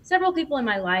several people in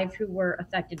my life who were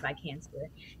affected by cancer.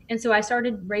 And so I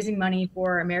started raising money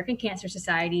for American Cancer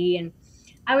Society, and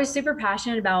I was super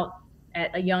passionate about,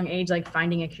 at a young age, like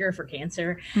finding a cure for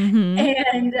cancer.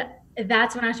 And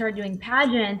that's when I started doing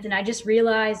pageants, and I just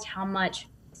realized how much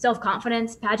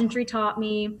self-confidence pageantry taught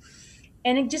me,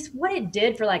 and it just what it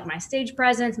did for like my stage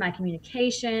presence, my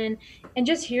communication, and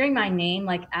just hearing my name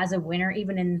like as a winner,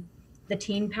 even in the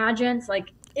teen pageants, like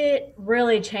it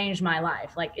really changed my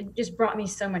life. Like it just brought me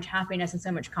so much happiness and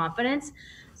so much confidence.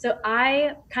 So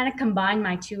I kind of combined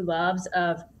my two loves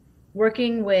of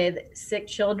working with sick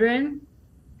children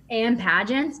and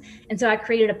pageants. And so I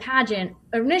created a pageant.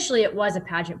 Initially, it was a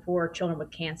pageant for children with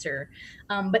cancer.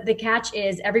 But the catch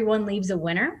is everyone leaves a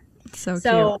winner.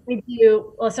 So we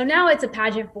do, well, so now it's a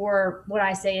pageant for what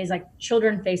I say is like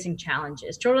children facing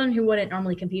challenges, children who wouldn't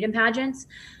normally compete in pageants.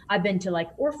 I've been to like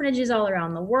orphanages all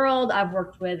around the world. I've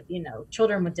worked with,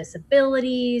 children with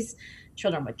disabilities,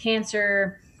 children with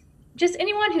cancer, just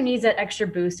anyone who needs that extra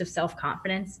boost of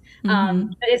self-confidence. But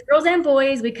it's girls and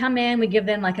boys. We come in, we give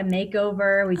them like a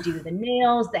makeover. We do the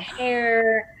nails, the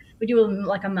hair. We do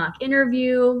like a mock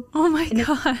interview. Oh my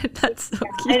God, that's so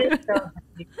cute.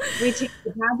 We take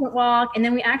the pageant walk, and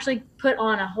then we actually put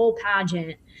on a whole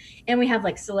pageant, and we have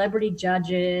like celebrity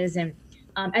judges. And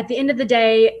at the end of the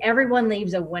day, everyone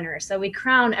leaves a winner. So we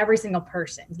crown every single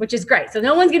person, which is great. So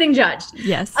no one's getting judged.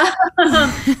 Yes.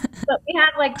 But we have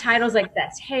like titles like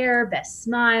best hair, best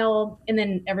smile, and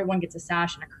then everyone gets a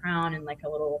sash and a crown and like a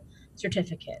little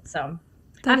certificate. So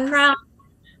I'm proud.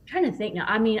 I'm trying to think now.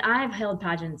 I mean, I've held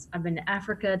pageants. I've been to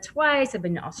Africa twice. I've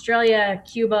been to Australia,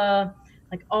 Cuba,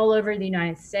 like all over the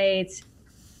United States,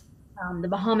 the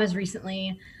Bahamas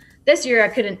recently. This year I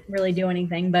couldn't really do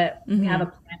anything, but we have a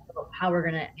plan for how we're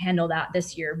going to handle that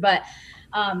this year. But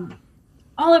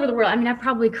all over the world, I mean, I've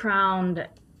probably crowned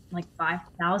like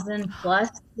 5,000 plus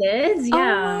kids. Yeah.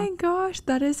 Oh my gosh,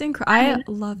 that is incredible. I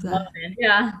love that.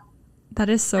 Yeah. That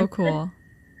is so cool.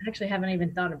 I actually haven't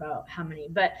even thought about how many,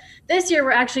 but this year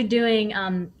we're actually doing,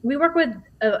 we work with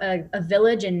a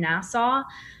village in Nassau,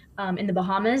 in the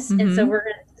Bahamas. And so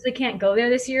we can't go there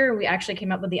this year. We actually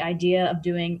came up with the idea of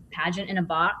doing pageant in a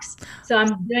box. So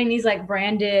I'm doing these like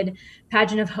branded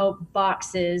Pageant of Hope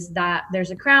boxes that there's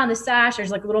a crown, the sash,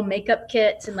 there's like little makeup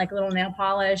kits and like little nail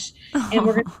polish. And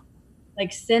we're going to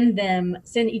like send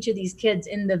each of these kids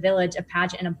in the village a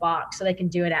pageant in a box so they can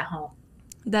do it at home.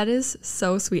 That is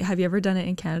so sweet. Have you ever done it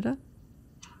in Canada?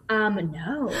 No,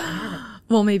 I haven't.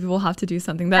 Well, maybe we'll have to do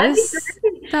something. That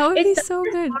would be so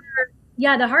good.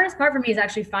 Yeah, the hardest part for me is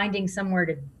actually finding somewhere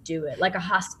to do it, like a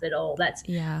hospital that's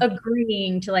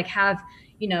agreeing to like have,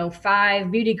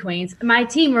 5 beauty queens. My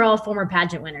team were all former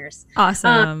pageant winners.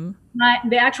 Awesome.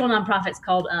 The actual nonprofit's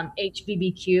called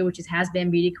HBBQ, which is Has Been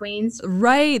Beauty Queens.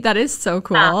 Right. That is so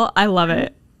cool. I love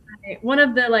it. One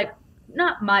of the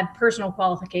not my personal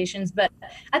qualifications, but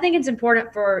I think it's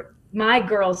important for my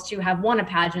girls to have won a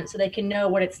pageant so they can know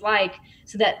what it's like,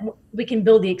 so that we can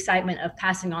build the excitement of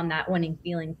passing on that winning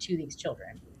feeling to these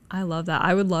children. I love that.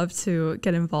 I would love to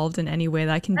get involved in any way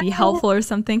that can be helpful or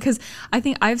something, because I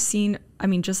think I've seen,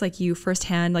 just like you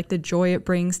firsthand, like the joy it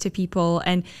brings to people,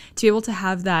 and to be able to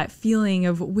have that feeling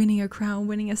of winning a crown,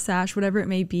 winning a sash, whatever it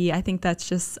may be. I think that's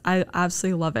just, I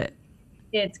absolutely love it.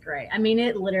 It's great. I mean,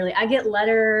 it literally, I get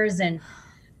letters and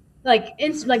like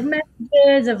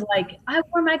messages of like, I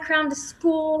wore my crown to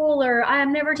school, or I have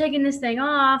never taken this thing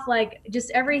off, like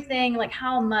just everything, like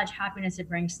how much happiness it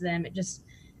brings to them.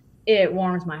 It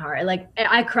warms my heart. Like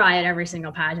I cry at every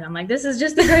single pageant. I'm like, this is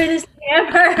just the greatest thing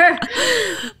ever.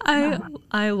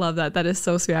 I love that. That is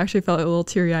so sweet. I actually felt a little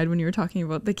teary-eyed when you were talking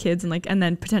about the kids and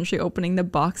then potentially opening the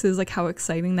boxes, like how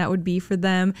exciting that would be for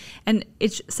them. And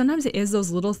sometimes it is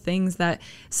those little things that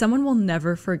someone will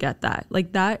never forget, that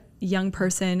like that young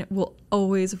person will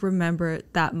always remember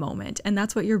that moment. And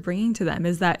that's what you're bringing to them,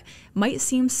 is that might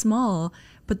seem small,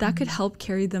 but that could help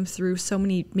carry them through so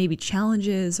many maybe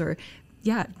challenges, or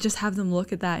just have them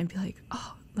look at that and be like,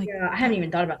 oh, like, yeah, I hadn't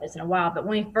even thought about this in a while, but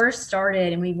when we first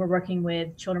started and we were working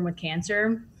with children with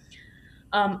cancer,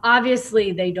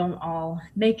 Obviously they don't all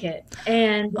make it.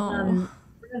 And Oh, one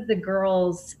of the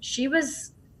girls, she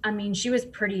was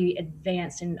pretty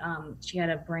advanced, and she had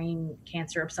a brain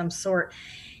cancer of some sort,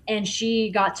 and she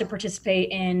got to participate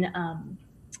in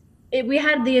we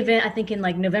had the event, I think, in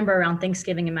like November around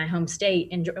Thanksgiving in my home state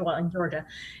in Georgia.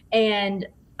 And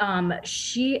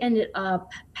she ended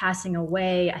up passing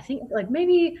away, I think like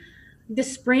maybe the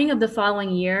spring of the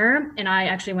following year. And I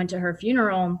actually went to her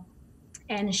funeral,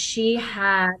 and she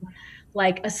had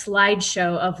like a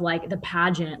slideshow of like the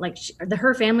pageant. Like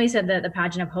her family said that the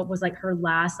pageant of hope was like her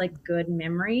last like good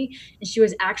memory, and she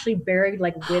was actually buried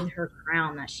like with her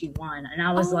crown that she won. And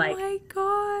I was oh like, my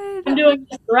I'm God. doing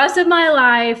this the rest of my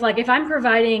life. Like if I'm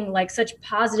providing like such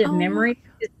positive Oh my, memories,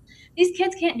 these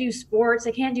kids can't do sports,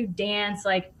 they can't do dance.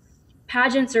 Like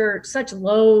pageants are such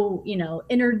low,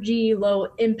 energy, low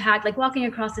impact. Like walking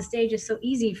across the stage is so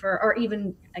easy or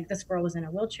even like this girl was in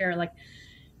a wheelchair. Like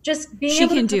just being she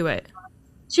able can to, do it.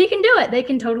 she can do it. They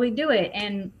can totally do it.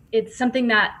 And it's something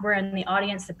that we're in the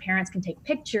audience, the parents can take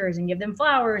pictures and give them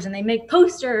flowers, and they make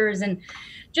posters. And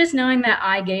just knowing that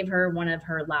I gave her one of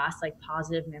her last like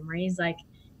positive memories, like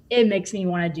it makes me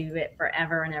want to do it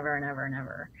forever and ever and ever and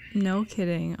ever. No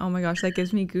kidding. Oh my gosh, that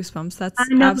gives me goosebumps. I That's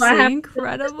know I absolutely have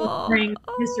incredible. just Oh,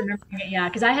 remembering it. Yeah.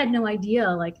 Cause I had no idea.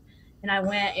 Like, and I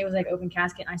went, it was like open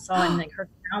casket, and I saw it, and like her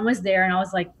crown was there. And I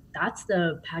was like, that's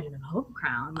the pageant of hope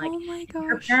crown. Like oh my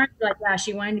her gosh. parents were like, yeah,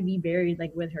 she wanted to be buried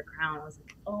like with her crown. I was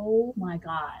like, oh my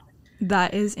God.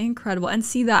 That is incredible. And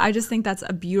see that, I just think that's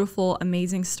a beautiful,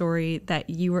 amazing story that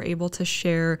you were able to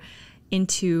share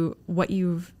into what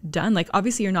you've done. Like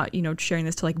obviously you're not, sharing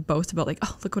this to like boast about like,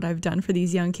 oh, look what I've done for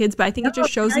these young kids, but I think it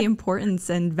just shows the importance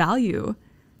and value.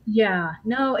 Yeah,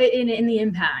 no, in the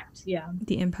impact. Yeah.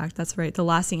 The impact, that's right, the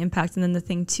lasting impact. And then the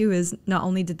thing too is not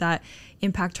only did that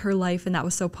impact her life and that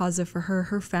was so positive for her,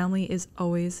 her family is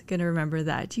always going to remember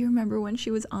that. Do you remember when she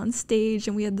was on stage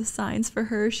and we had the signs for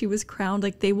her, she was crowned?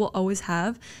 Like they will always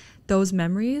have those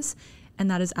memories, and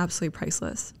that is absolutely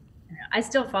priceless. I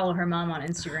still follow her mom on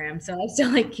Instagram, so I still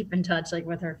like keep in touch like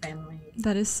with her family.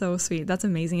 That is so sweet. That's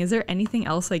amazing. Is there anything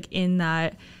else like in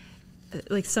that,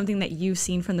 like something that you've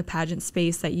seen from the pageant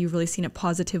space that you've really seen it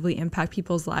positively impact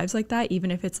people's lives like that,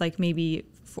 even if it's like maybe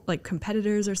like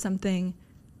competitors or something?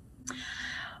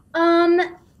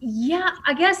 Yeah,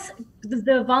 I guess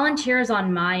the volunteers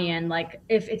on my end, like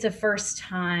if it's a first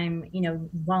time,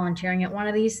 volunteering at one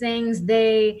of these things,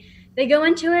 they go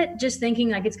into it just thinking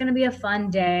like it's going to be a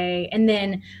fun day, and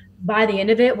then by the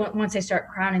end of it, once they start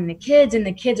crowning the kids, and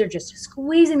the kids are just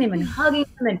squeezing them and hugging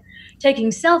them and taking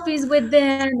selfies with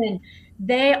them, and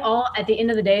they all at the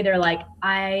end of the day, they're like,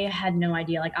 I had no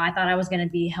idea. Like I thought I was going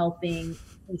to be helping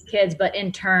these kids, but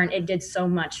in turn, it did so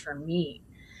much for me.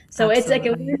 So it's like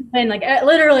a Absolutely. win. Like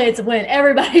literally, it's a win.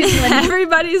 Everybody's winning.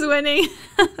 Everybody's winning.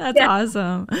 That's Yeah.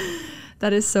 awesome.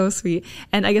 That is so sweet.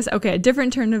 And I guess, okay, a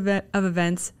different turn of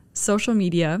events, social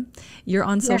media. You're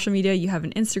on social media, you have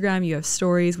an Instagram, you have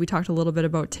stories. We talked a little bit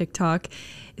about TikTok.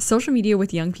 Social media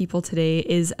with young people today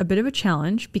is a bit of a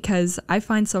challenge because I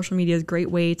find social media is a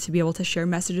great way to be able to share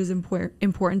messages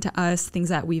important to us, things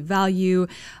that we value,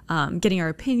 getting our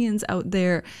opinions out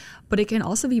there. But it can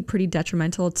also be pretty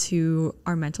detrimental to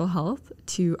our mental health,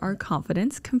 to our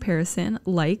confidence, comparison,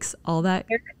 likes, all that.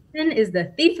 Comparison is the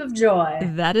thief of joy.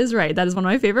 That is right. That is one of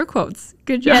my favorite quotes.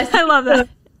 Good job. Yes. I love that.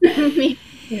 Me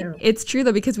too. It's true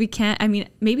though, because we can't, I mean,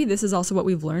 maybe this is also what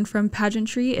we've learned from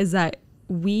pageantry is that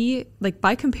we, like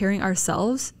by comparing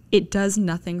ourselves, it does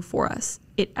nothing for us.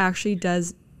 It actually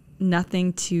does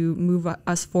nothing to move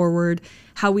us forward.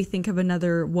 How we think of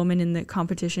another woman in the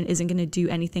competition isn't going to do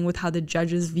anything with how the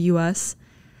judges view us.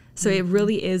 So it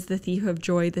really is the thief of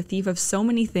joy, the thief of so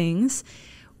many things.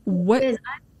 What?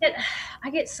 I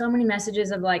get so many messages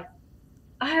of like,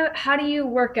 how do you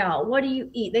work out? What do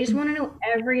you eat? They just want to know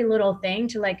every little thing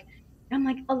to like, I'm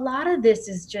like, a lot of this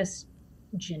is just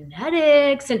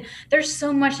genetics. And there's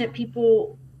so much that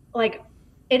people like,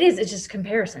 it's just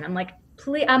comparison. I'm like,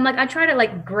 please, I try to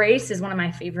like, grace is one of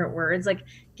my favorite words. Like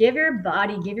give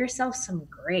yourself some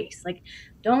grace. Like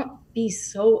don't be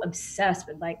so obsessed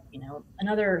with like,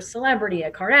 another celebrity,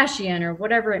 a Kardashian or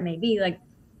whatever it may be. Like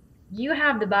you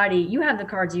have the body, you have the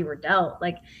cards you were dealt.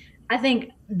 Like, I think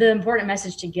the important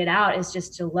message to get out is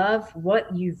just to love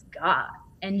what you've got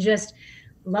and just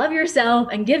love yourself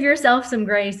and give yourself some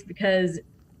grace because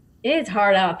it's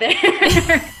hard out there.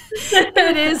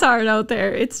 It is hard out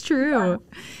there. It's true.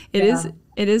 It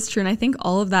is true. And I think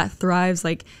all of that thrives.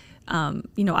 Like, I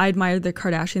admire the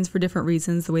Kardashians for different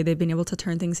reasons, the way they've been able to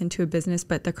turn things into a business,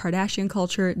 but the Kardashian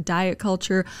culture, diet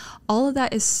culture, all of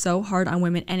that is so hard on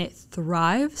women, and it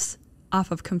thrives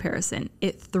off of comparison.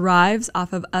 It thrives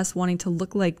off of us wanting to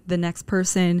look like the next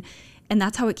person. And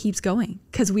that's how it keeps going,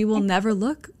 because we will never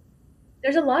look.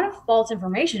 There's a lot of false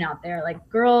information out there. Like,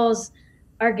 girls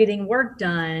are getting work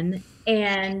done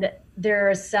and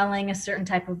they're selling a certain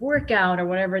type of workout or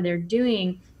whatever they're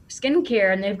doing,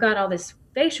 skincare, and they've got all this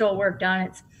facial work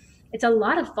done. It's a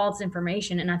lot of false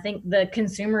information. And I think the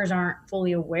consumers aren't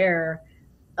fully aware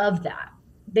of that.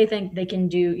 They think they can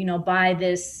do, buy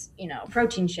this,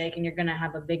 protein shake and you're going to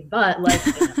have a big butt, like,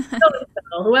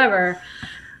 whoever.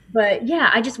 But yeah,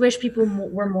 I just wish people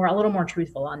were a little more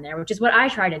truthful on there, which is what I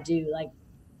try to do. Like,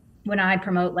 when I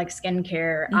promote like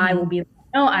skincare, I will be like,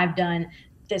 no,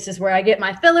 this is where I get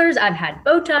my fillers. I've had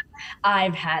Botox,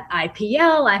 I've had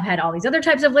IPL, I've had all these other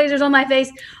types of lasers on my face,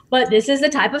 but this is the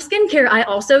type of skincare I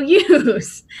also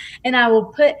use. And I will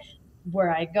put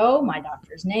where I go, my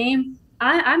doctor's name.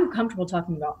 I'm comfortable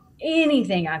talking about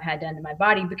anything I've had done to my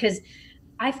body, because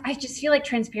I just feel like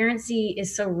transparency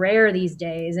is so rare these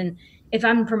days. And if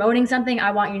I'm promoting something,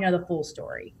 I want you to know the full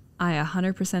story. I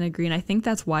 100% agree. And I think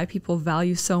that's why people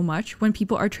value so much when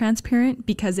people are transparent,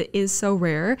 because it is so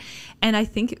rare. And I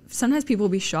think sometimes people will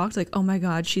be shocked, like, oh my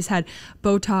God, she's had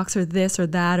Botox or this or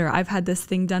that, or I've had this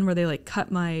thing done where they like cut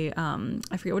my,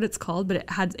 I forget what it's called, but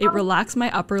it relaxed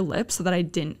my upper lip so that I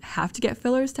didn't have to get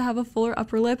fillers to have a fuller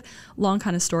upper lip. Long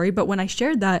kind of story. But when I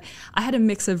shared that, I had a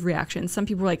mix of reactions. Some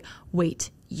people were like,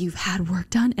 wait, you've had work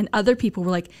done? And other people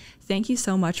were like, thank you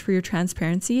so much for your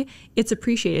transparency. It's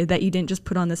appreciated that you didn't just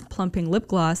put on this plumping lip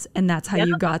gloss and that's how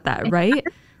you got that, right?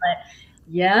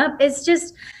 Yeah. It's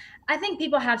just, I think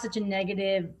people have such a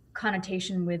negative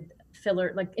connotation with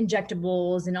filler, like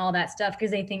injectables and all that stuff,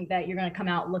 because they think that you're going to come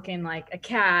out looking like a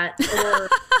cat or,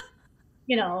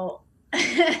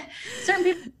 certain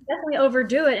people definitely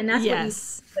overdo it. And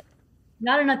that's what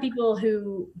not enough people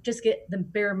who just get the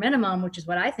bare minimum, which is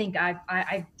what I think.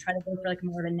 I try to go for like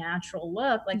more of a natural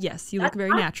look. Like, yes, you look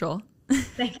very natural.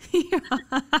 Thank you.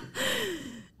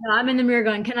 No, I'm in the mirror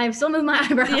going, can I still move my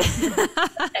eyebrows?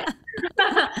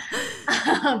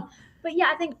 But yeah,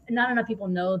 I think not enough people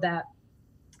know that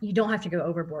you don't have to go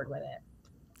overboard with it.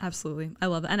 Absolutely. I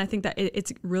love it. And I think that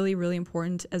it's really, really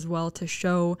important as well to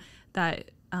show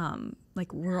that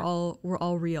like we're all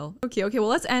real. Okay. Well,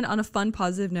 let's end on a fun,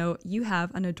 positive note. You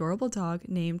have an adorable dog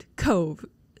named Cove.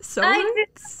 So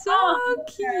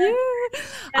cute.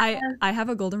 I have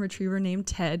a golden retriever named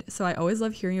Ted, so I always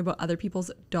love hearing about other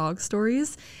people's dog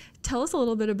stories. Tell us a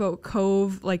little bit about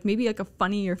Cove, like maybe like a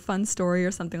funny or fun story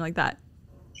or something like that.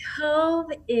 Cove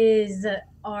is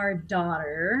our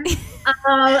daughter.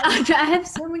 I have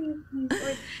so many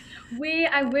stories.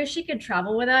 I wish she could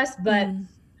travel with us, but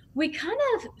we kind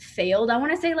of failed. I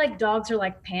want to say like dogs are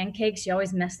like pancakes. You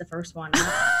always mess the first one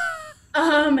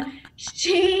up.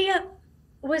 She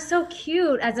was so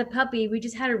cute as a puppy. We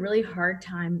just had a really hard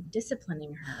time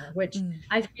disciplining her, which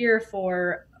I fear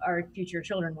for our future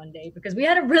children one day, because we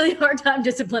had a really hard time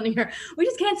disciplining her. We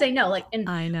just can't say no. Like, and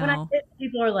I know. when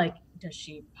people are like, does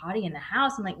she potty in the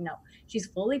house? I'm like, no, she's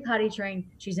fully potty trained.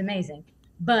 She's amazing.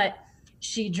 But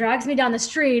she drags me down the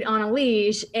street on a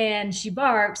leash and she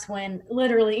barks when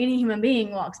literally any human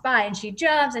being walks by, and she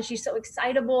jumps and she's so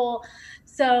excitable.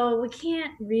 So we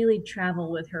can't really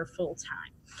travel with her full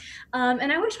time.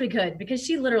 And I wish we could, because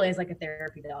she literally is like a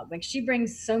therapy dog. Like, she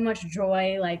brings so much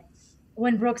joy. Like,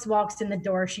 when Brooks walks in the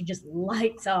door, she just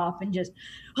lights off and just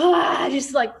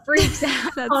like freaks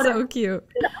out. That's so cute.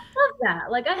 I love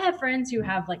that. Like, I have friends who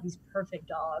have like these perfect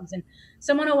dogs, and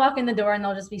someone will walk in the door and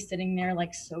they'll just be sitting there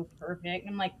like so perfect.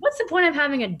 And I'm like, what's the point of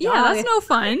having a dog? Yeah, that's no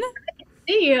fun.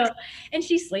 See you. And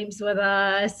she sleeps with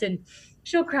us, and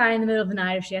she'll cry in the middle of the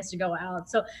night if she has to go out.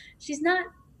 So she's not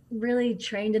really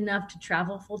trained enough to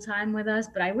travel full time with us,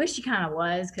 but I wish she kind of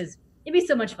was, because it'd be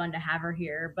so much fun to have her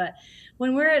here. But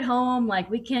when we're at home, like,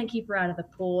 we can't keep her out of the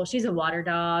pool. She's a water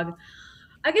dog.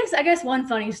 I guess one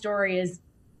funny story is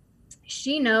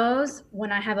she knows when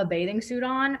I have a bathing suit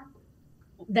on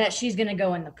that she's going to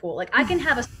go in the pool. Like, I can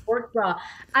have a sports bra.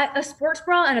 A sports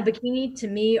bra and a bikini to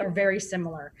me are very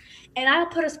similar. And I'll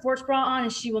put a sports bra on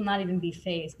and she will not even be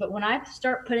phased. But when I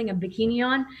start putting a bikini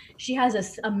on, she has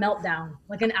a meltdown,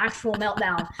 like an actual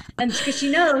meltdown. And because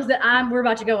she knows that we're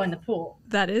about to go in the pool.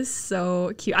 That is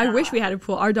so cute. I wish we had a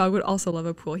pool. Our dog would also love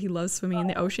a pool. He loves swimming in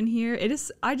the ocean here.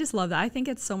 I just love that. I think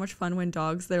it's so much fun when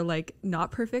dogs, they're like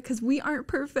not perfect, because we aren't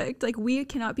perfect. Like, we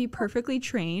cannot be perfectly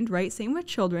trained, right? Same with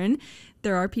children.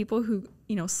 There are people who,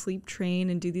 sleep train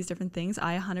and do these different things.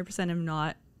 I 100% am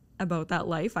not about that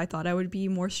life. I thought I would be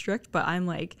more strict, but I'm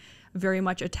like very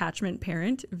much attachment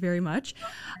parent, very much.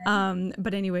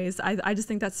 But anyways, I just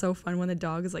think that's so fun when the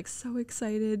dog is like so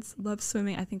excited, loves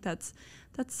swimming. I think that's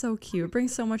so cute. It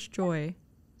brings so much joy.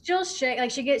 she'll shake,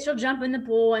 like she'll jump in the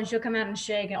pool and she'll come out and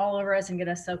shake all over us and get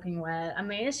us soaking wet. I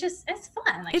mean, it's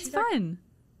fun. Like, It's fun.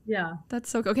 Yeah. That's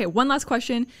so okay. One last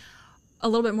question, a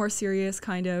little bit more serious,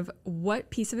 kind of. What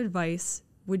piece of advice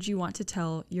would you want to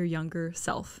tell your younger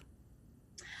self?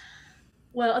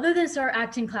 Well, other than start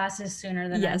acting classes sooner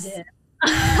than I did.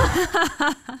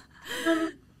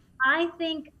 I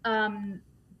think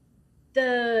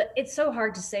it's so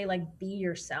hard to say, like, be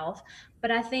yourself,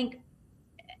 but I think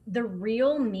the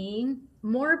real me,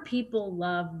 more people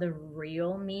love the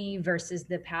real me versus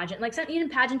the pageant. Like, even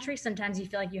pageantry, sometimes you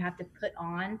feel like you have to put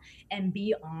on and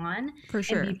be on for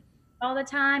sure and be all the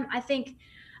time. I think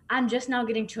I'm just now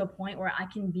getting to a point where I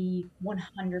can be 100%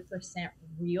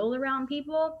 real around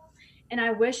people. And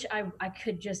I wish I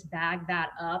could just bag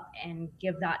that up and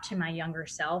give that to my younger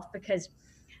self, because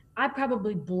I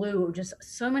probably blew just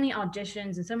so many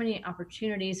auditions and so many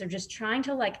opportunities of just trying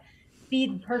to, like, be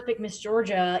the perfect Miss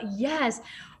Georgia. Yes.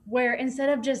 Where instead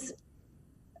of just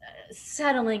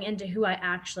settling into who I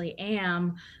actually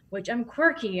am, which I'm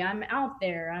quirky, I'm out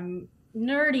there, I'm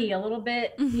nerdy, a little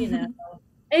bit,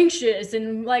 anxious,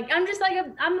 and like, I'm just like,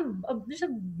 I'm just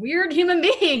a weird human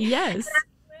being. Yes.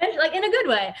 Like, in a good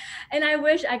way. And I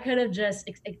wish I could have just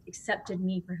accepted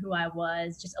me for who I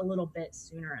was just a little bit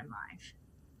sooner in life.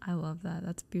 I love that.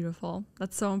 That's beautiful.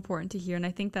 That's so important to hear. And I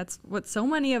think that's what so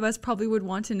many of us probably would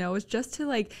want to know, is just to,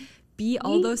 like, be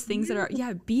all those things that are,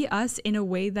 be us in a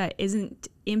way that isn't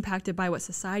impacted by what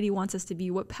society wants us to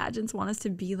be, what pageants want us to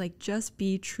be. Like, just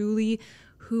be truly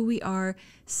who we are,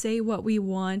 say what we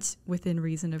want within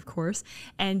reason, of course,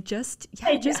 and just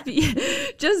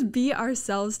be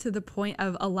ourselves, to the point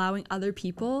of allowing other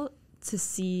people to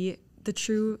see the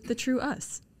true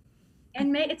us.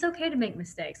 And it's okay to make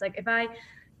mistakes. Like, if I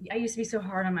used to be so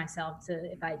hard on myself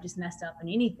if I just messed up in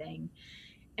anything.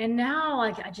 And now,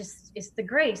 like, it's the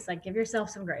grace. Like, give yourself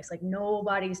some grace. Like,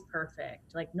 nobody's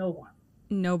perfect. Like, no one.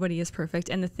 Nobody is perfect.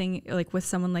 And the thing, like, with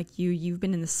someone like you've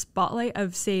been in the spotlight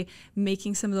of, say,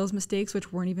 making some of those mistakes,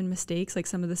 which weren't even mistakes, like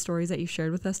some of the stories that you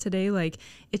shared with us today. Like,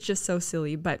 it's just so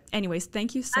silly. But anyways,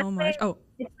 thank you so much. Oh,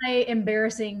 it's like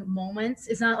embarrassing moments.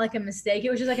 It's not like a mistake.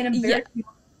 It was just like an embarrassing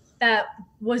moment that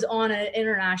was on an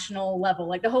international level.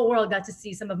 Like, the whole world got to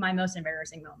see some of my most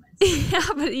embarrassing moments. Yeah,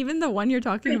 but even the one you're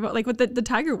talking about, like with the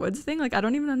Tiger Woods thing, like, I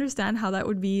don't even understand how that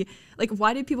would be. Like,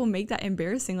 why did people make that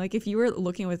embarrassing? Like, if you were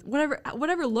looking with whatever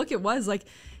look it was, like,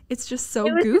 it's just so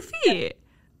goofy.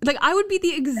 Like, I would be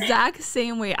the exact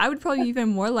same way. I would probably be even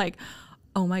more like,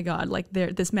 oh my God, like,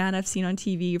 this man I've seen on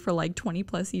TV for like 20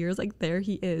 plus years, like, there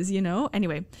he is,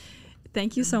 Anyway,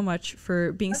 thank you so much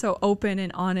for being so open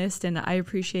and honest, and I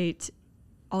appreciate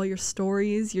all your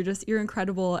stories. You're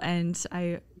incredible, and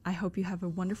I hope you have a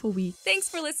wonderful week. Thanks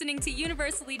for listening to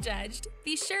Universally Judged.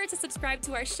 Be sure to subscribe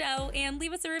to our show and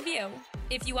leave us a review.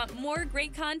 If you want more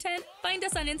great content, find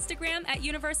us on Instagram at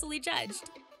Universally Judged.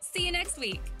 See you next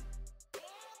week.